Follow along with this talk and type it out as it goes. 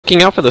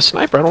looking out for the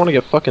sniper. I don't want to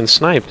get fucking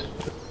sniped.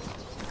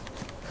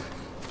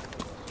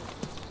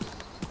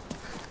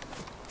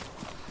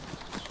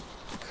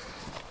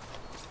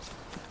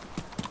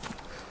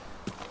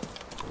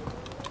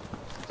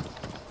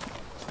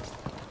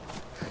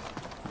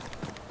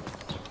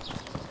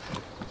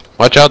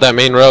 Watch out that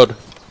main road.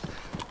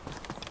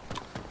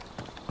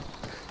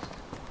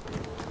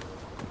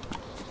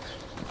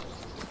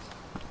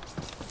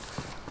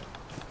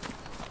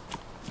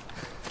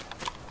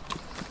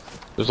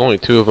 There's only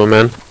 2 of them,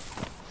 man.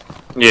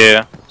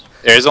 Yeah.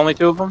 There's only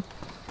 2 of them?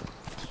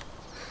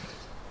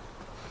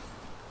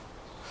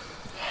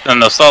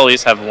 And they'll still at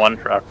least have 1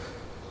 truck.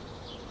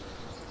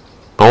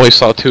 I only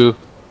saw 2.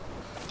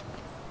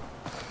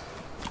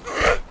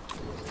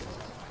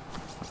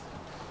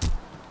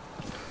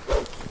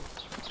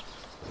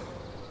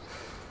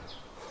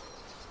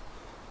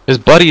 His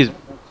buddy's...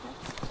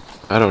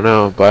 I don't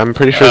know, but I'm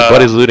pretty sure his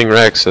buddy's looting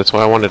Rex. That's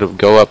why I wanted to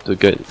go up to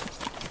get...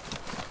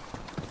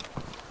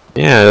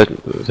 Yeah,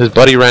 his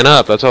buddy ran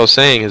up. That's what I was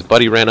saying. His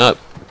buddy ran up.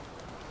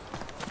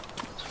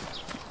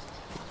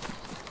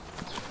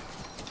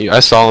 I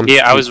saw him.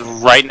 Yeah, I was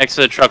right next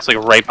to the trucks, like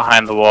right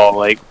behind the wall.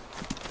 Like,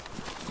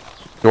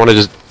 you want to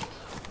just?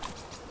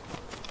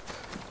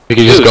 We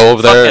can just go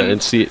over there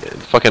and see,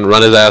 fucking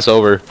run his ass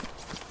over.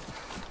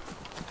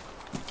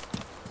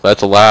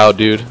 That's allowed,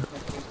 dude.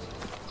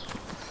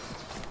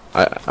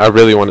 I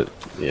really want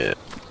to. Yeah.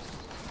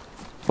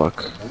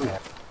 Fuck.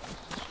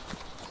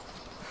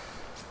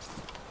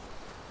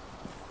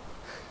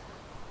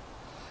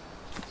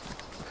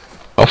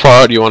 How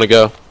far out do you want to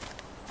go?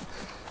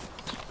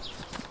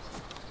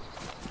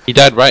 He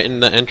died right in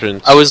the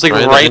entrance. I was like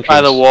right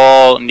by the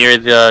wall near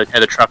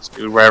the trucks,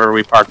 dude, wherever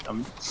we parked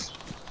them.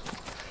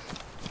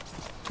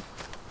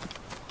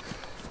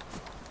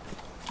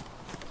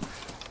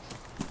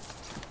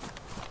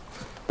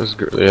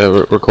 Yeah,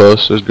 we're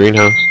close. There's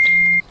greenhouse.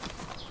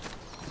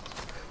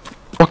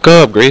 Fuck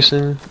up,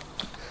 Grayson.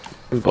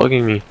 You're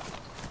bugging me.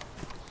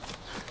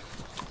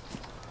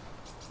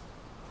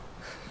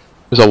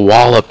 There's a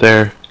wall up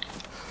there.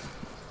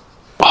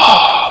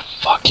 Oh,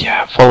 fuck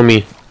yeah. Follow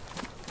me.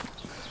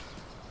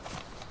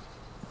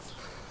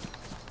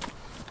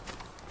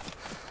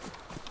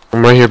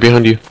 I'm right here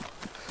behind you.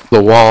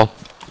 The wall.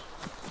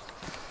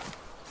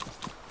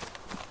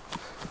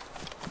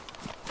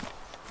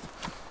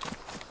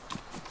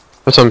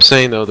 That's what I'm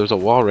saying though, there's a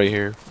wall right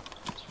here.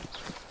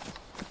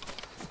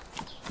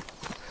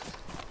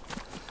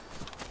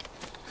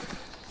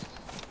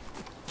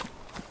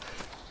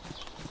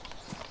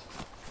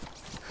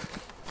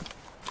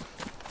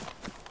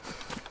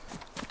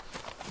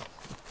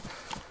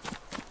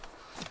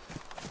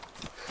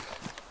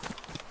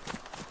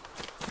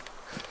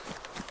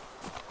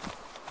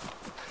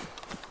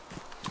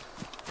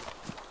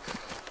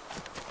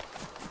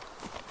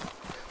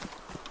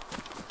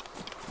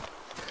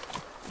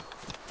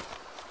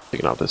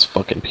 Taking out this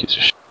fucking piece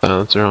of shit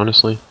silencer,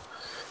 honestly.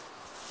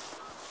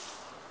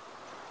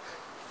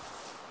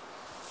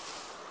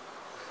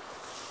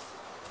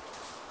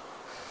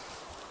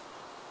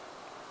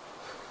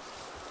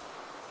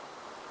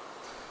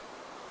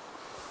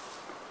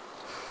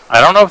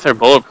 I don't know if they're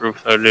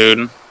bulletproof though,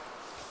 dude.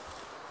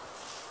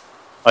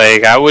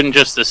 Like, I wouldn't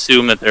just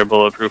assume that they're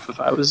bulletproof if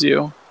I was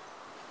you.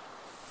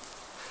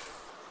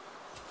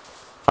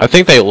 I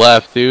think they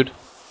left, dude.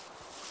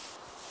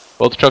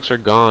 Both trucks are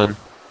gone.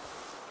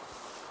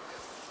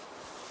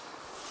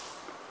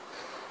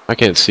 I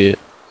can't see it.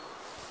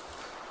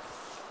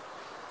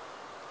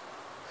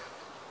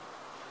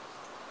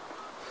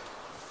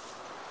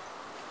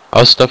 I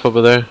was stuff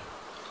over there.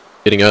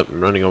 Getting up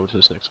and running over to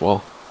this next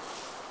wall.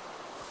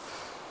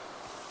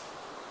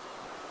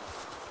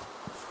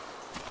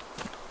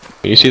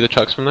 Can you see the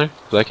trucks from there?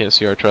 Because I can't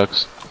see our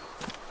trucks.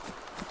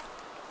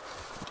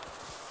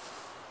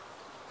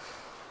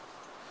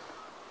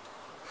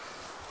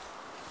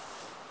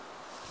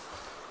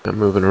 I'm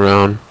moving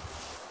around.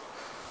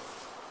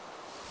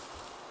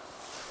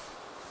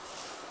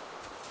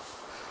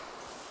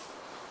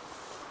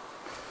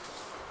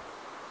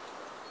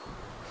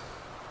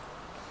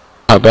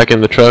 Back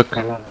in the truck.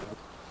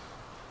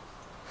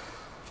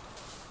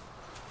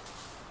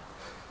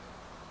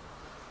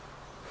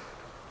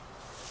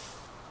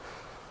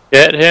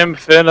 Get him,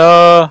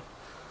 Finna!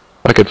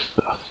 I could.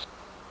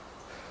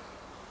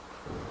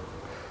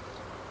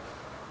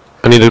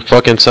 I need to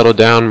fucking settle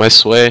down my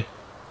sway.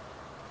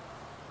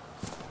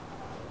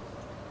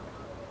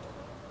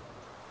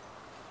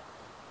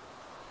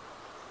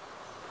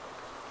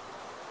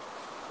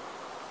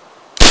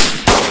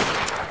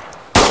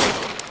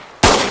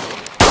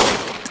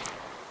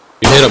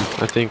 Hit him,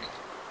 I think.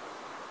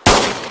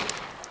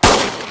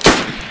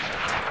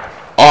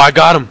 Oh, I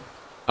got him.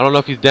 I don't know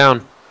if he's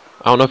down.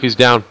 I don't know if he's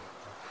down.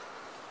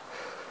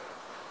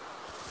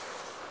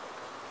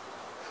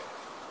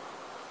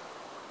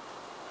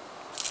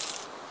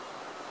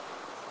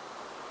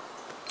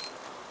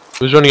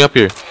 Who's running up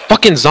here?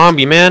 Fucking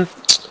zombie, man.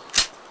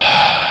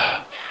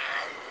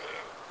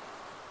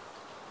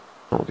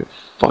 Okay,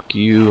 fuck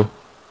you.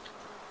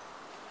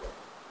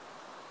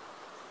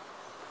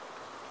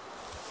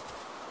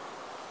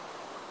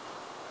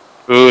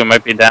 Ooh, it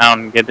might be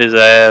down. Get his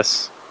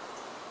ass.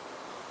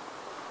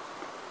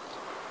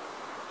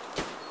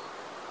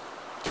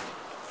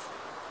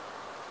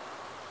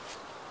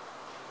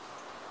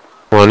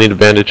 Well, I need a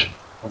bandage.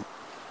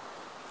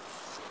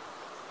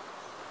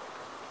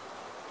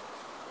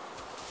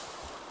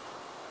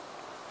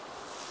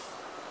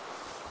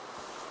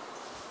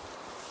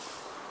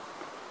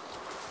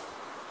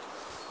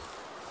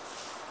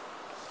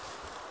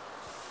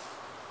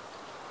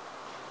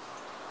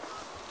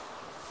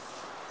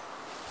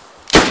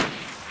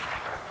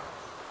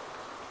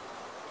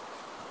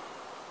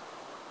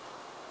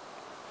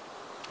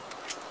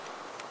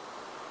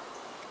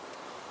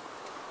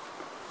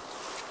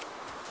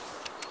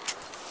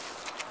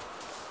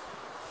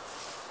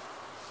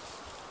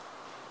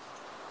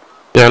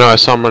 Yeah, no, I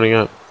saw him running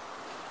up.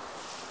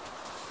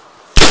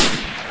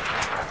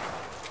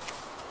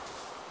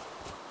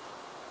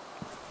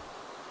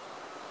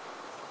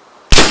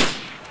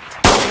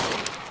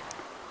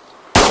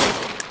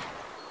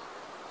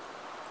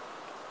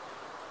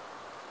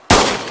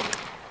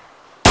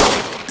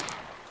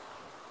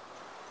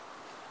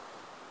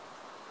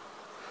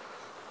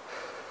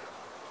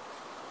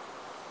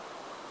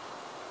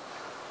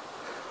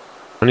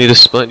 I need a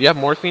splint. You have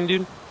morphine,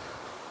 dude?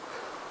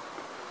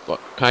 What?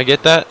 Can I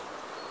get that?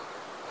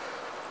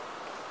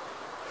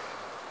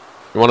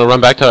 You want to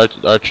run back to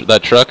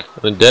that truck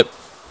and then dip?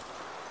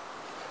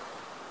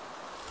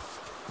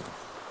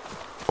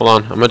 Hold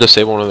on, I'm gonna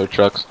disable one of their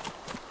trucks.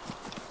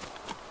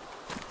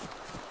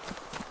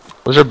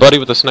 Where's our buddy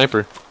with the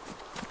sniper?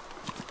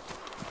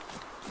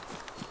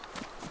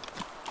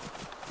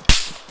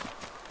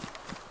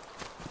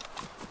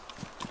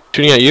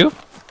 Shooting at you?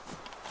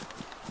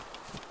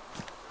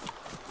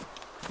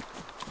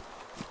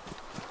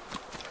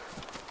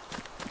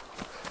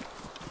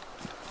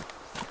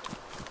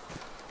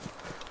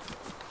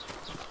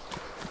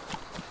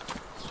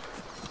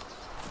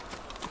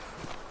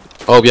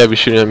 Oh yeah, he's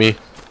shooting at me.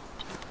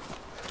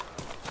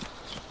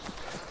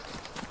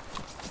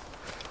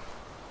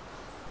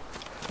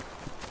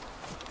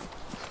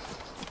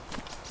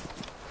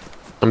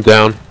 I'm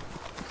down.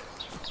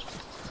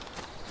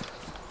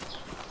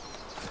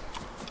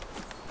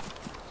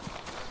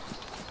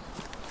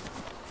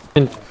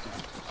 And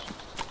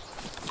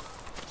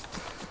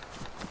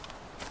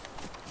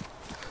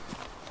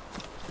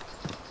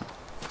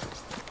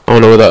I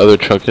don't know where that other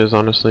truck is,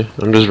 honestly.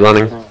 I'm just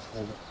running.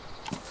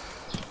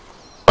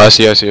 Oh, I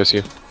see.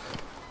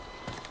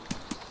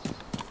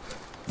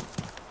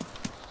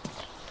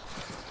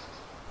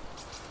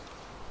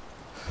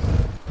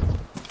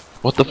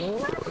 What the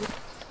f-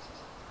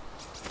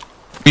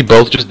 We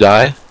both just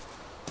die?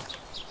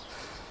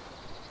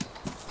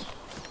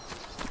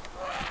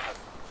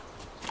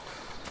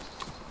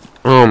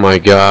 Oh my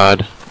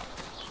god.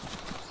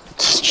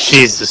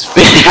 Jesus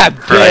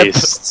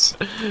Christ.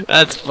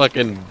 That's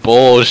fucking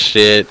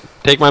bullshit.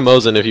 Take my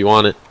Mosin if you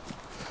want it.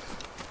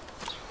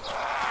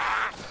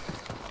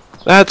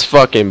 That's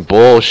fucking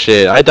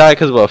bullshit. I died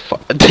because of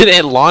a did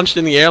it launched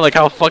in the air? Like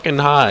how fucking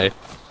high?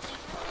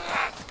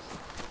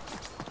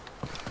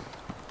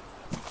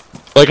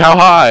 Like how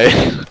high?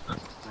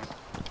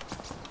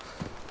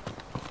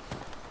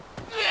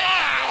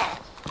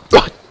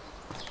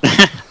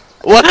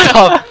 What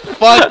the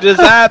fuck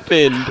just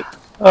happened?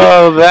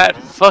 Oh, that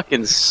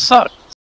fucking sucked.